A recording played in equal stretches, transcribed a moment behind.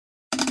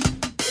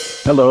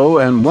Hello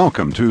and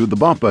welcome to the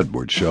Bob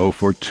Edwards Show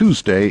for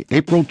Tuesday,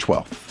 April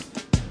 12th.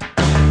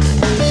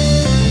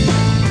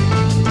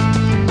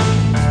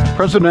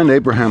 President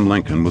Abraham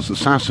Lincoln was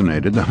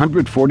assassinated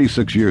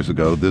 146 years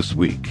ago this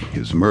week.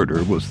 His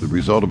murder was the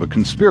result of a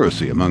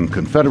conspiracy among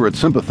Confederate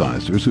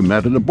sympathizers who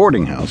met at a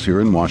boarding house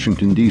here in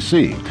Washington,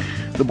 D.C.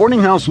 The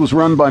boarding house was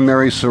run by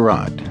Mary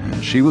Surratt,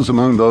 and she was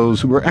among those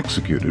who were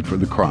executed for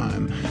the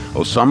crime.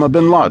 Osama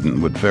bin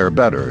Laden would fare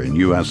better in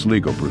U.S.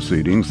 legal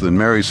proceedings than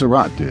Mary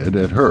Surratt did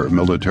at her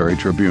military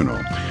tribunal.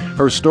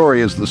 Her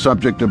story is the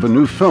subject of a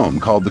new film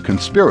called The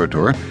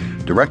Conspirator,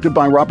 directed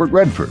by Robert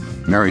Redford.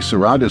 Mary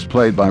Surratt is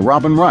played by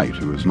Robin Wright,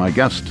 who is my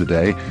guest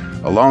today,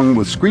 along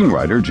with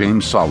screenwriter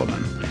James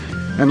Solomon.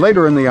 And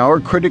later in the hour,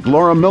 critic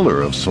Laura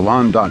Miller of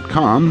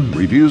Salon.com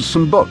reviews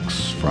some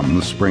books from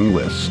the spring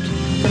list.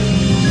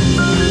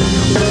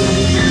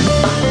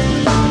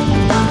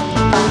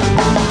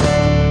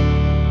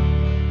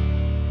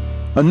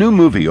 A new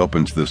movie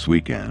opens this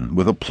weekend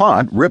with a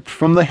plot ripped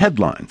from the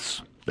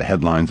headlines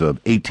of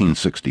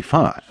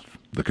 1865.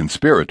 The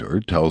Conspirator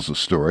tells a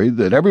story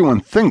that everyone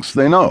thinks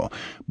they know,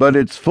 but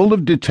it's full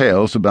of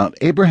details about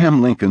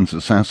Abraham Lincoln's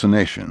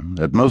assassination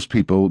that most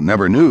people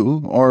never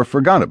knew or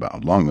forgot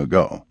about long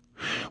ago.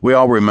 We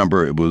all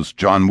remember it was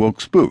John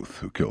Wilkes Booth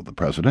who killed the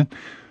president,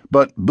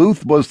 but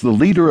Booth was the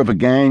leader of a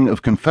gang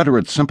of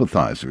Confederate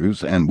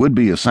sympathizers and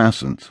would-be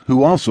assassins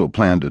who also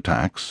planned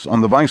attacks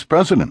on the vice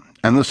president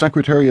and the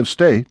Secretary of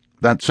State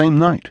that same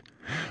night.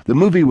 The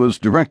movie was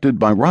directed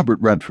by Robert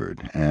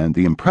Redford, and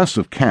the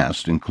impressive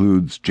cast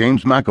includes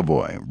James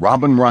McAvoy,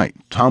 Robin Wright,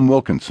 Tom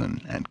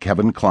Wilkinson, and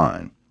Kevin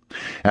Kline.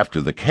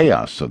 After the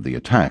chaos of the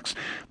attacks,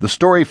 the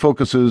story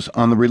focuses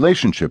on the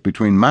relationship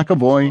between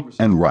McAvoy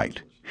and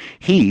Wright.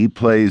 He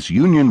plays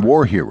Union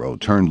war hero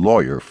turned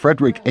lawyer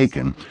Frederick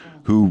Aiken,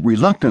 who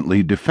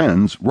reluctantly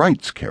defends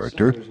Wright's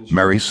character,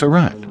 Mary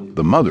Surratt,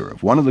 the mother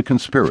of one of the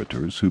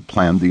conspirators who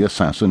planned the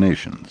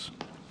assassinations.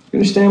 You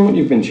understand what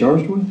you've been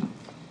charged with?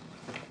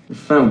 If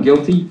found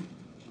guilty,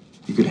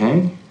 you could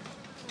hang?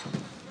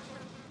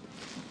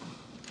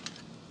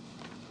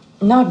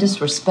 No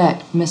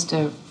disrespect,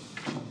 Mr.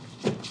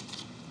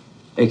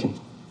 Aiken.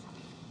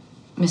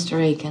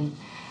 Mr. Aiken.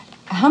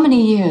 How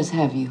many years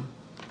have you?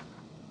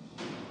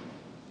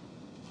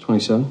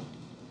 27.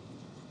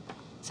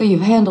 So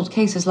you've handled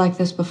cases like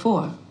this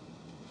before?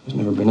 There's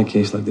never been a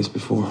case like this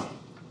before.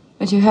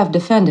 But you have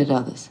defended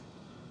others.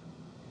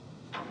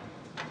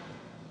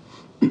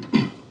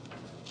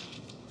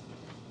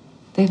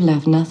 They've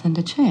left nothing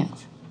to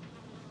chance.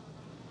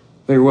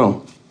 Very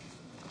well.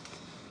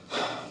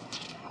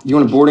 You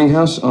own a boarding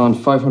house on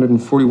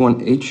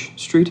 541H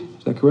Street,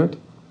 is that correct?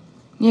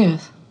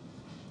 Yes.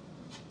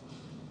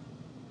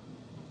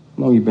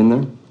 How long you been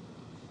there?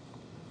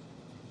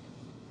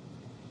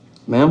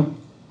 Ma'am,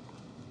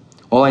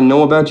 all I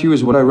know about you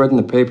is what I read in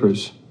the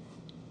papers.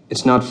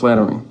 It's not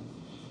flattering.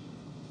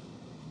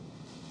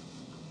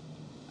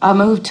 I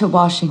moved to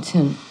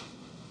Washington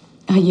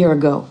a year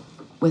ago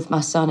with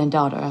my son and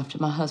daughter after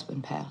my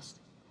husband passed.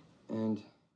 And